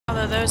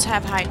those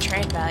have high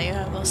trade value,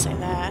 I will say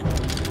that.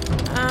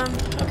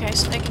 Okay,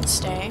 so they can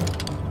stay.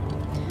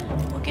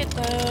 We'll get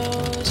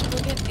those,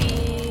 we'll get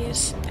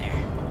these.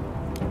 There.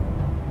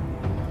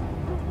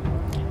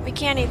 We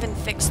can't even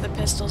fix the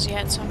pistols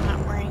yet, so I'm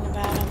not worrying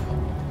about them.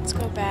 Let's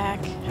go back.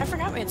 I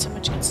forgot we had so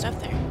much good stuff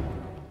there.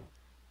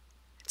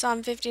 It's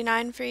on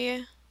 59 for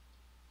you.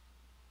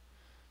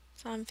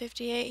 It's on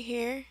 58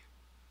 here.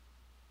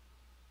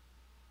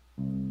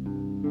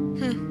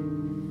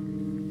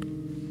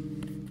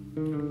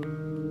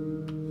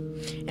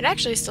 It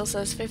actually still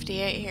says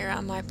 58 here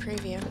on my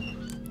preview.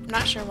 I'm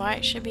not sure why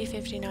it should be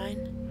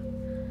 59.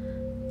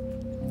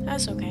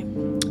 That's okay.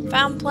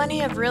 Found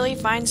plenty of really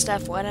fine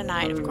stuff. What a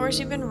night. Of course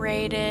you've been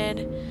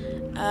raided.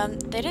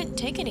 They didn't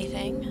take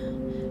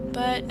anything,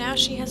 but now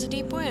she has a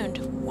deep wound.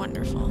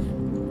 Wonderful.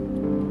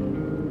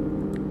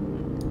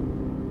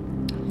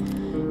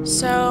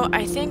 So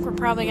I think we're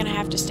probably going to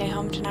have to stay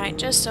home tonight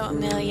just so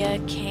Amelia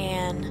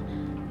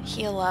can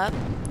heal up.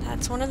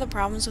 That's one of the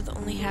problems with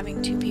only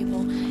having 2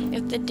 people.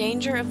 If the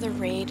danger of the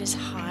raid is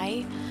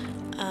high,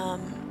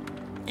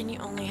 and you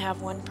only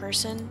have 1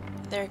 person,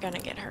 they're gonna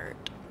get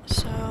hurt.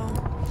 So,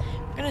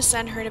 I'm gonna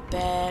send her to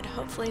bed.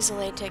 Hopefully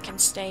Zaleta can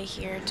stay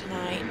here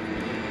tonight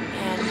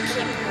and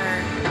keep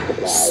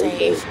her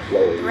safe.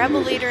 The rebel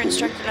leader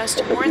instructed us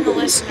to warn the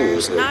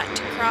listeners not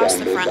to cross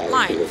the front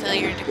line.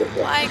 Failure to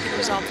comply could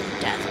result in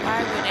death.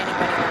 Why would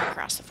anybody want to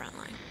cross the front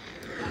line?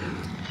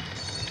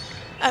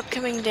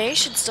 Upcoming day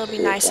should still be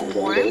nice and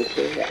warm.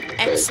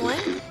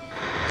 Excellent.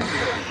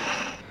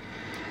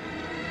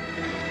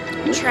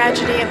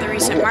 Tragedy of the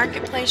recent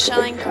marketplace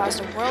shelling caused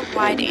a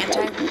worldwide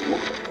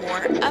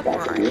anti-war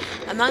uproar.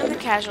 Among the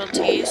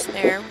casualties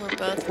there were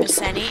both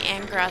Viceni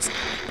and Grozny.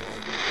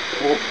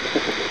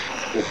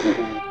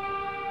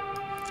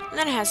 And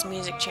then it has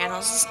music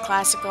channels. This is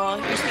classical.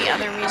 Here's the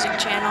other music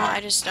channel. I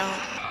just don't...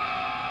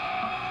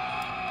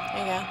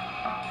 There you go.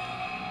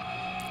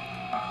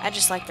 I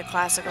just like the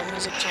classical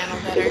music channel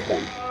better.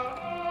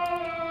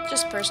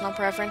 Just personal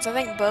preference. I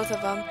think both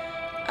of them.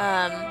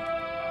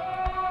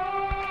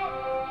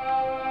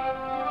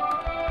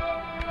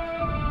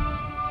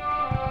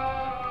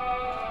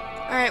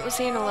 Alright, we'll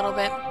see you in a little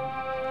bit.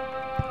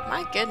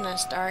 My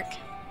goodness, Dark.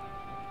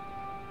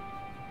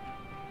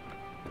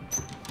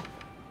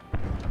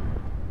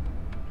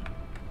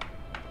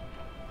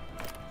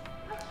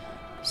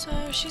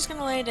 So she's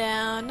gonna lay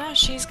down. Now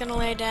she's gonna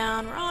lay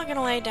down. We're all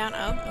gonna lay down.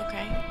 Oh,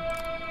 okay.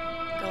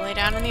 Go lay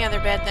down in the other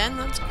bed then.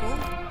 That's cool.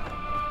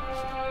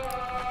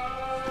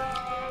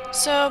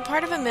 So,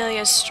 part of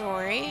Amelia's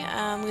story,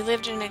 we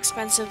lived in an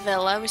expensive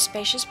villa with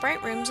spacious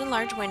bright rooms and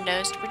large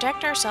windows. To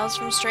protect ourselves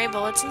from stray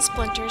bullets and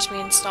splinters, we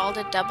installed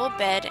a double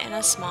bed and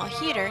a small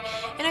heater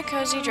in a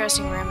cozy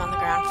dressing room on the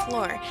ground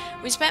floor.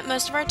 We spent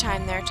most of our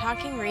time there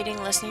talking, reading,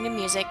 listening to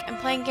music, and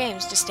playing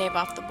games to stave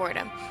off the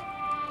boredom.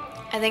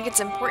 I think it's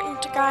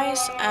important,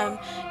 guys,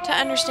 to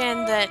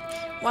understand that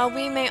while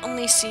we may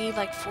only see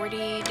like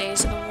 40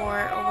 days of the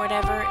war or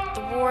whatever,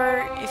 the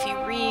war, if you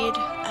read,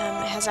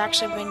 has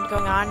actually been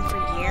going on for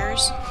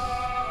years.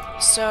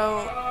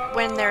 So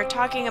when they're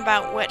talking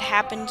about what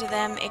happened to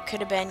them, it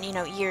could have been, you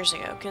know, years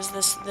ago, because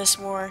this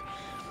war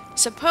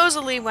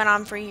supposedly went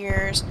on for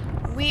years.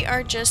 We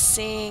are just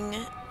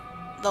seeing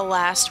the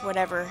last,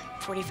 whatever,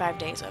 45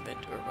 days of it,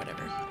 or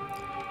whatever.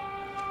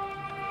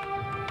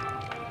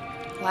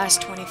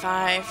 Last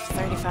 25,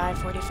 35,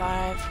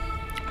 45,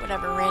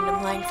 whatever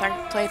random length our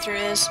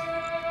playthrough is.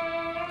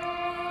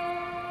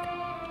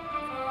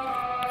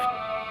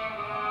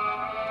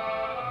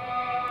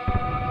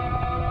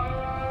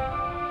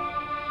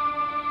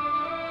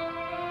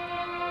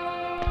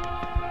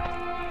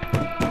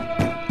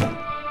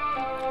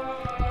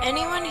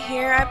 Anyone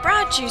here? I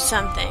brought you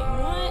something.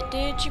 What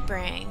did you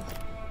bring?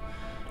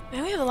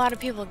 Man, we have a lot of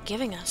people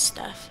giving us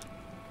stuff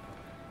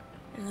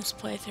in this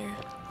playthrough.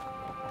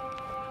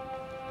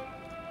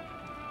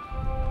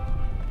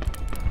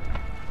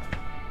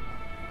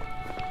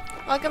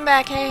 Welcome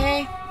back, hey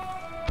hey.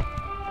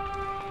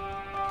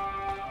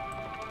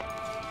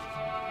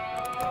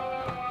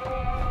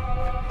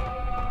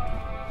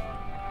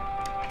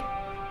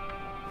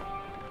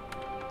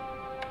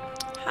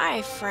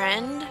 Hi,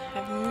 friend. I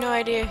have no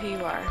idea who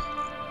you are.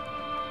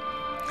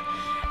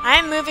 I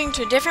am moving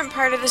to a different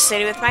part of the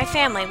city with my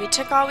family. We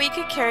took all we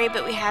could carry,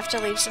 but we have to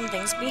leave some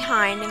things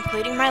behind,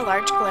 including my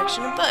large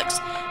collection of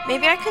books.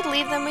 Maybe I could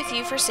leave them with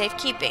you for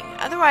safekeeping.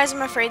 Otherwise,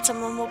 I'm afraid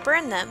someone will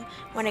burn them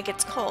when it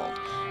gets cold.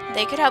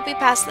 They could help you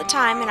pass the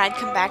time, and I'd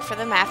come back for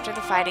them after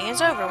the fighting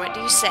is over. What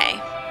do you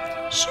say?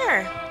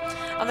 Sure.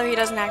 Although he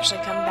doesn't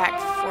actually come back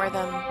for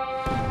them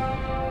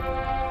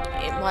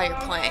while you're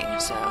playing,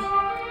 so...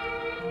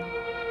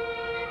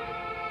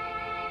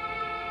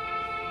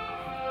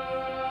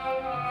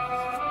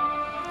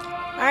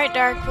 Alright,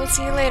 Dark. We'll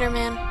see you later,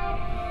 man.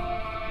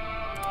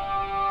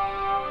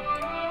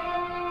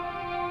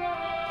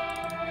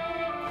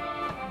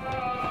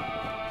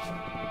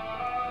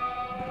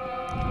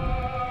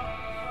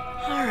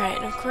 Alright,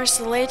 and of course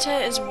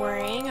Zaleta is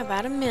worrying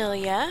about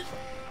Amelia.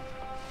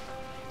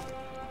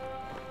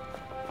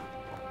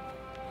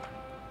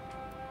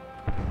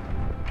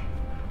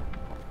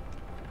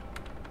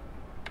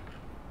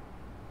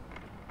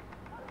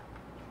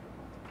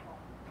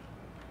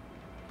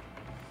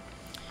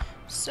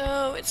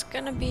 So it's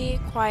gonna be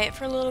quiet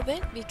for a little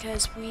bit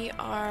because we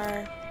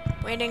are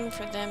waiting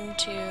for them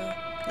to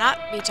not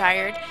be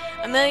tired.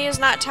 Amelia's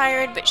not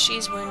tired, but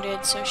she's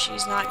wounded, so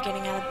she's not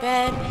getting out of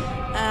bed.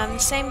 The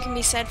same can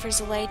be said for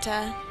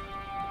Zaleta.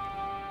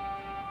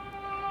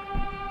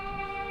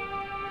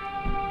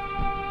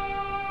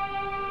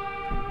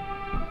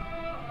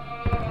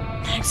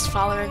 Next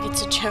follower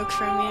gets a joke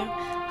from you.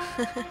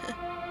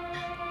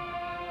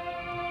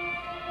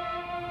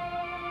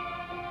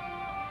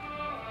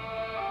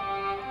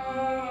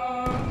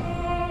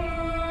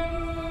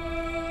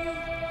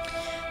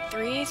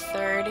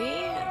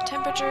 3:30.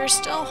 Temperature is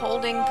still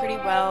holding pretty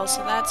well,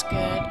 so that's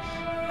good.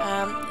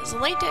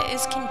 Zaleta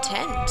is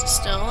content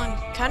still. I'm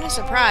kind of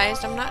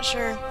surprised. I'm not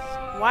sure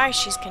why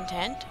she's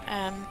content.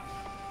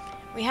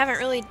 We haven't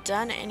really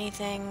done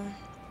anything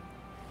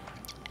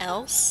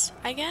else,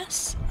 I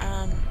guess.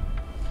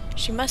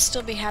 She must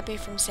still be happy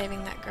from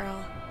saving that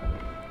girl.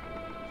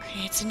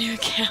 Creates a new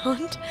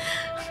account.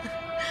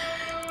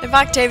 If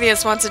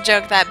Octavius wants a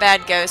joke that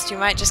bad, Ghost, you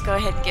might just go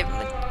ahead and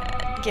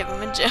give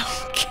him a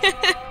joke.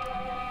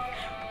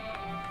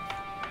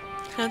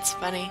 That's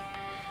funny.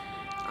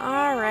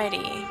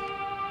 Alrighty.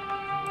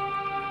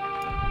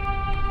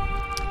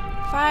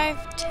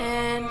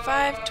 5:10,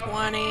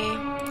 5:20.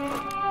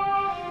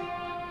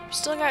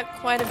 Still got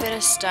quite a bit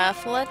of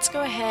stuff. Let's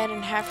go ahead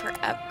and have her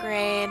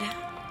upgrade.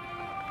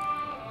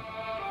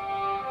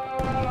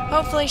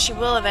 Hopefully she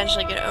will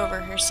eventually get over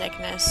her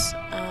sickness.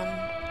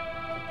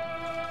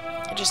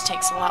 It just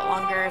takes a lot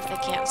longer if they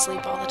can't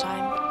sleep all the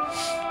time.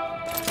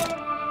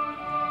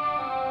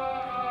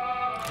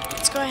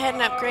 Let's go ahead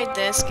and upgrade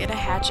this, get a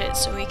hatchet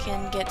so we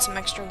can get some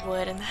extra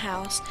wood in the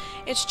house.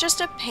 It's just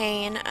a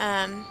pain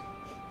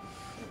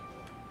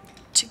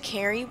to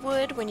carry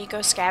wood when you go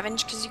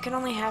scavenge because you can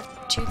only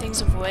have 2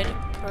 things of wood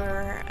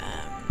per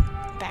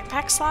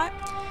backpack slot.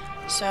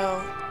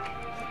 So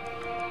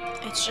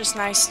it's just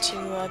nice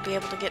to be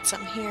able to get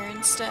some here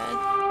instead.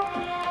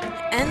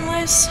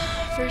 Endless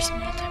versus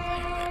multiplayer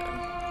mode.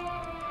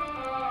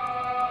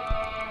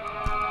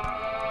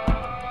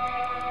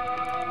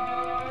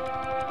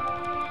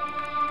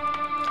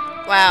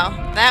 Wow,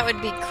 that would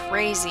be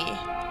crazy.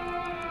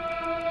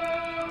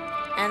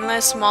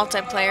 Endless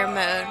multiplayer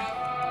mode.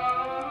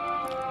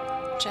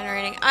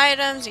 Generating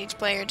items, each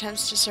player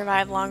attempts to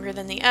survive longer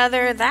than the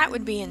other. That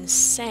would be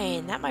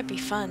insane. That might be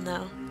fun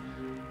though.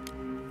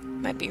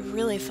 Might be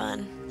really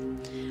fun.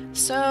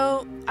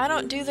 So, I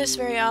don't do this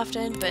very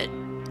often, but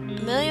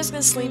Amelia's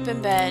gonna sleep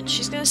in bed.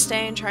 She's gonna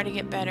stay and try to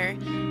get better.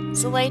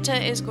 Zaleta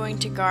is going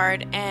to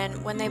guard,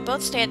 and when they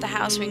both stay at the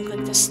house, we can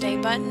click the stay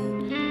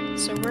button.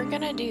 So we're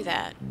gonna do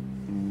that.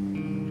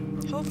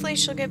 Hopefully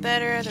she'll get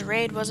better. The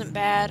raid wasn't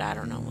bad. I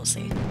don't know. We'll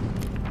see.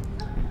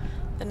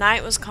 The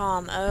night was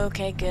calm.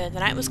 Okay, good. The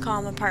night was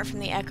calm apart from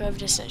the echo of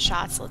distant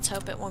shots. Let's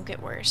hope it won't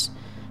get worse.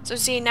 So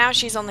see, now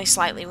she's only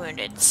slightly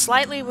wounded.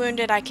 Slightly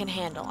wounded I can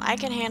handle. I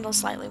can handle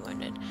slightly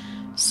wounded.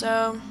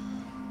 So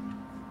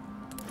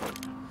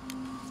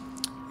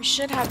we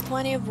should have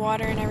plenty of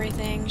water and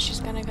everything. She's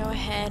gonna go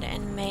ahead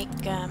and make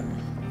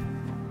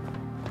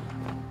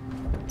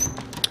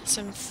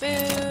some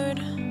food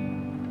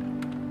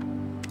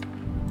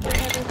for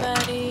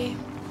everybody.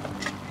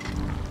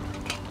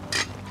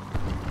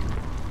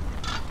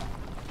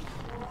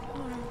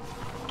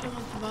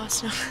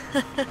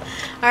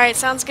 Alright,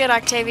 sounds good,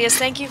 Octavius.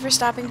 Thank you for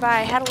stopping by.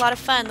 I had a lot of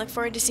fun. Look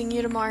forward to seeing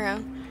you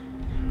tomorrow.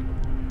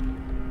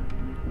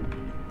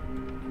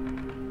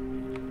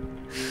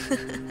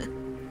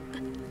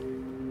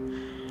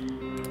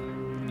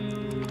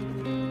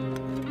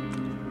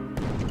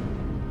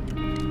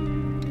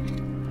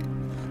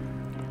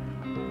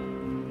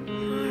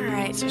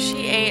 Alright, so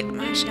she ate. I'm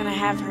actually gonna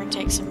have her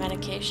take some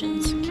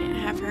medications. Can't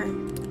have her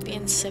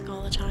being sick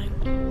all the time.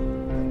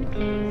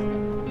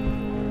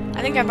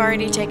 I think I've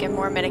already taken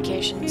more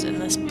medications in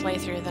this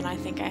playthrough than I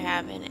think I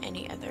have in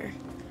any other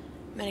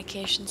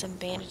medications and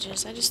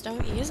bandages. I just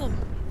don't use them.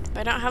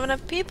 I don't have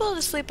enough people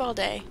to sleep all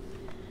day.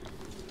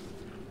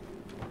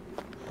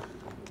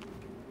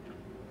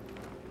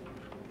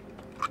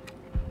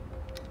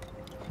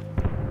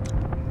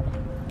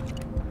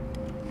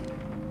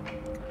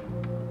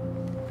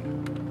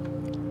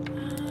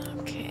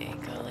 Okay,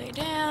 go lay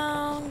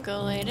down,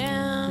 go lay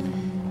down.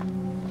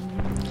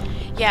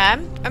 Yeah,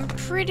 I'm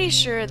pretty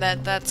sure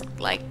that that's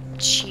like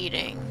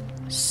cheating,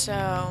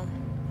 so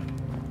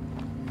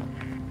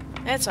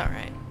it's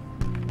alright.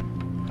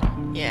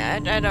 Yeah,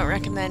 I don't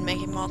recommend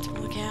making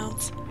multiple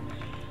accounts.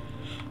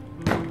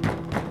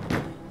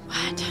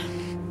 What?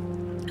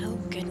 Oh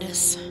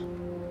goodness.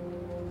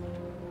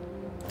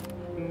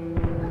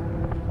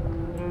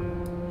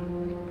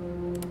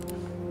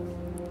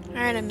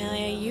 Alright,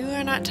 Amelia, you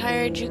are not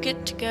tired. You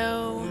get to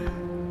go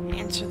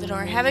answer the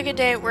door. Have a good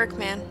day at work,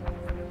 man.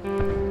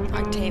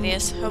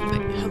 Octavius, hope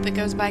it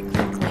goes by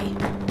quickly.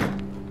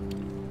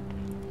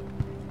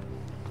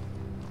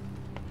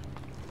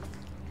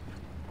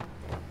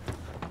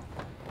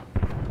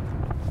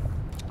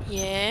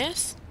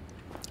 Yes?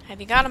 Have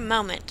you got a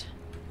moment?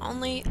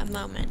 only a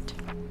moment.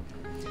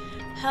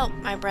 Help,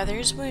 my brother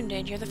is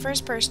wounded. You're the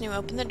first person who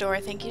opened the door.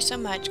 Thank you so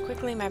much.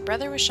 Quickly, my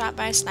brother was shot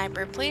by a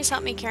sniper. Please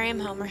help me carry him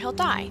home or he'll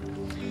die.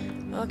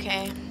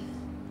 Okay.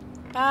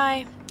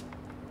 Bye.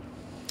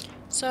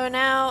 So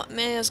now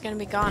Amelia's gonna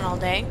be gone all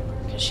day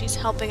because she's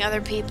helping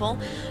other people.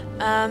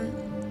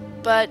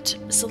 But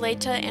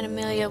Zaleta and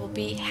Amelia will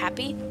be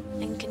happy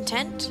and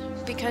content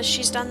because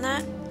she's done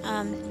that.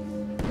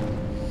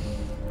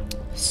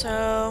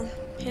 So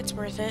it's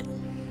worth it.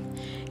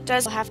 It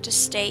does have to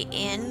stay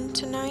in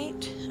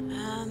tonight,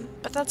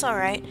 but that's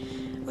alright.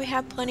 We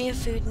have plenty of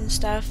food and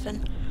stuff,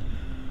 and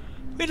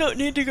we don't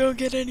need to go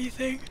get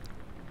anything.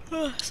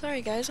 Oh,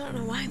 sorry guys, I don't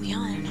know why I'm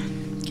yelling.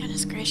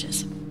 Goodness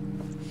gracious.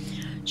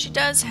 She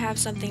does have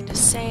something to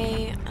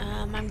say.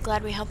 I'm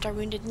glad we helped our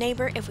wounded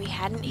neighbor. If we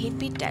hadn't, he'd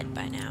be dead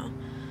by now.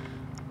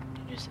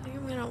 I just think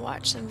I'm gonna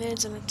watch some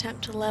vids and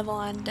attempt to level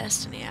on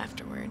Destiny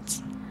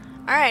afterwards.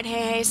 Alright,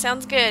 hey,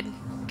 sounds good.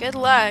 Good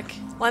luck.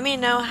 Let me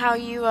know how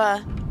you,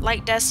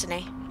 like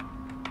Destiny.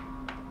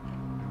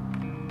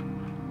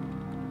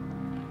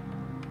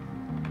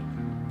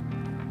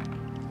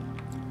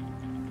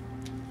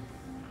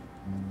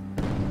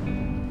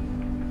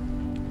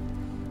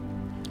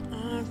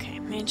 Okay,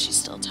 man, she's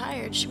still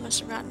tired. She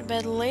must have gotten to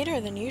bed later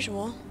than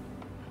usual.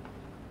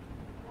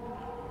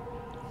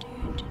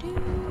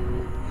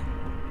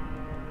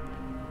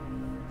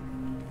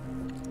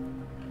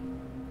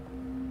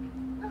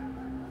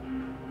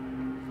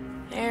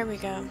 There we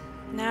go.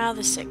 Now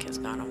the sick has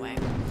gone away.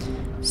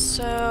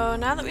 So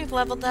now that we've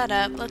leveled that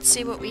up, let's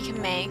see what we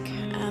can make.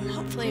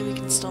 Hopefully we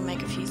can still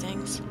make a few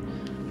things.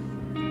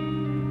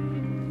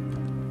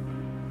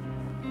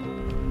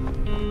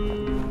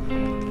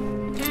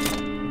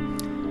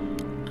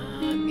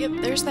 Yep,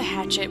 there's the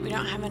hatchet. We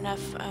don't have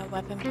enough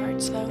weapon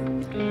parts though.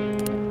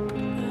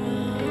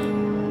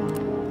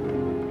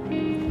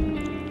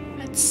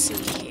 Let's see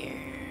here.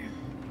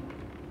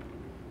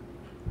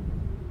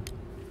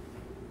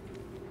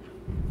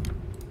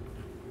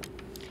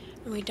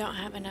 We don't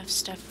have enough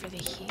stuff for the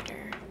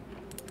heater.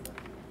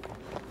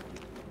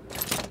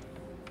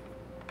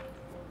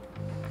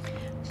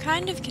 I'm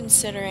kind of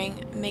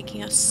considering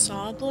making a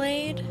saw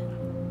blade,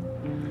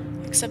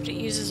 except it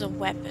uses a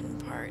weapon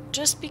part,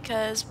 just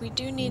because we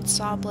do need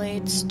saw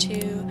blades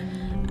to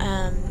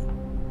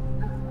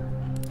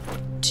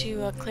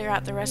clear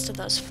out the rest of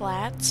those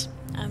flats.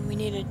 We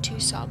needed 2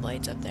 saw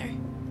blades up there.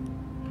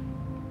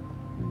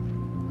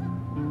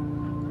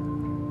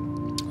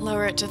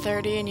 Lower it to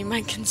 30 and you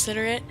might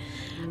consider it.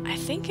 I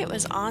think it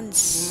was on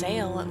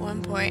sale at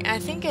one point. I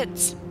think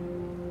it's...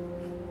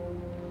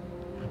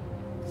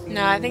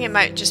 No, I think it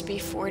might just be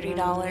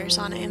 $40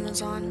 on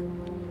Amazon.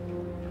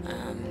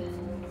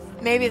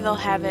 Maybe they'll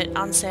have it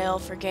on sale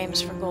for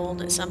Games for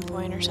Gold at some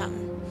point or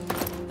something.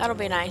 That'll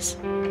be nice.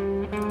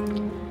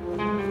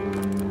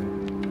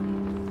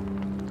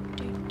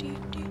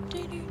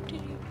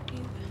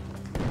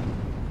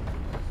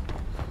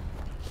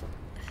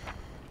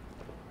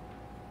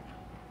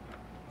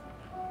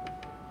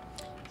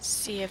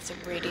 See if the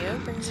radio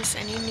brings us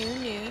any new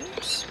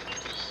news.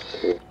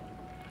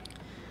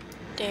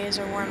 Days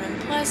are warm and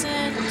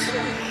pleasant. We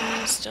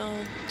still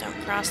don't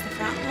cross the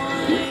front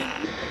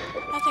line.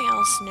 Nothing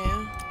else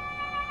new.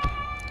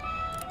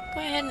 Go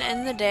ahead and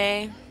end the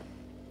day.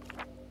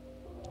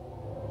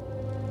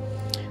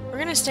 We're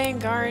gonna stay in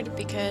guard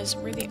because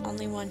we're the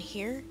only one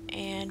here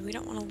and we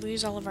don't want to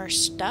lose all of our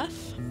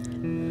stuff.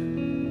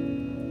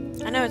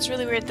 I know it's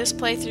really weird. This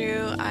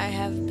playthrough I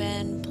have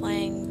been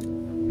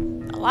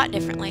playing a lot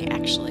differently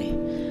actually.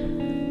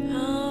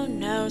 Oh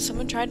no,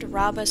 someone tried to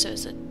rob us. It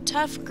was a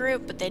tough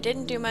group, but they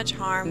didn't do much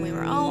harm. We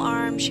were all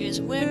armed, she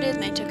was wounded,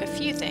 and they took a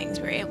few things.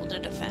 We were able to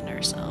defend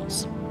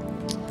ourselves.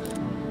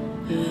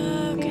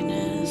 Oh,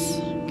 goodness.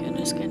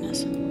 Goodness,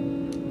 goodness.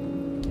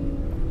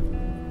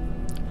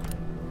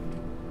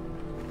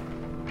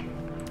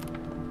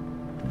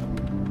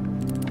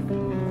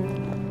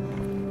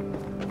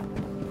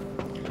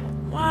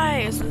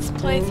 Why is this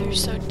playthrough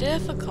so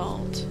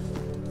difficult?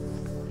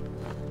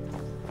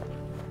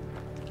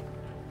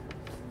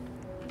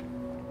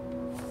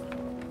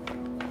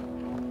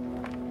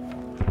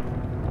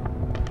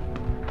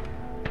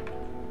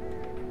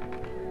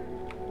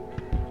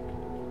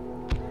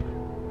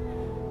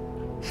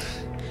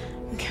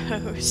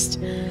 Ghost.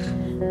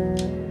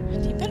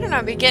 You better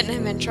not be getting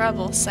him in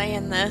trouble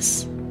saying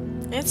this.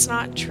 It's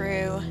not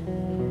true.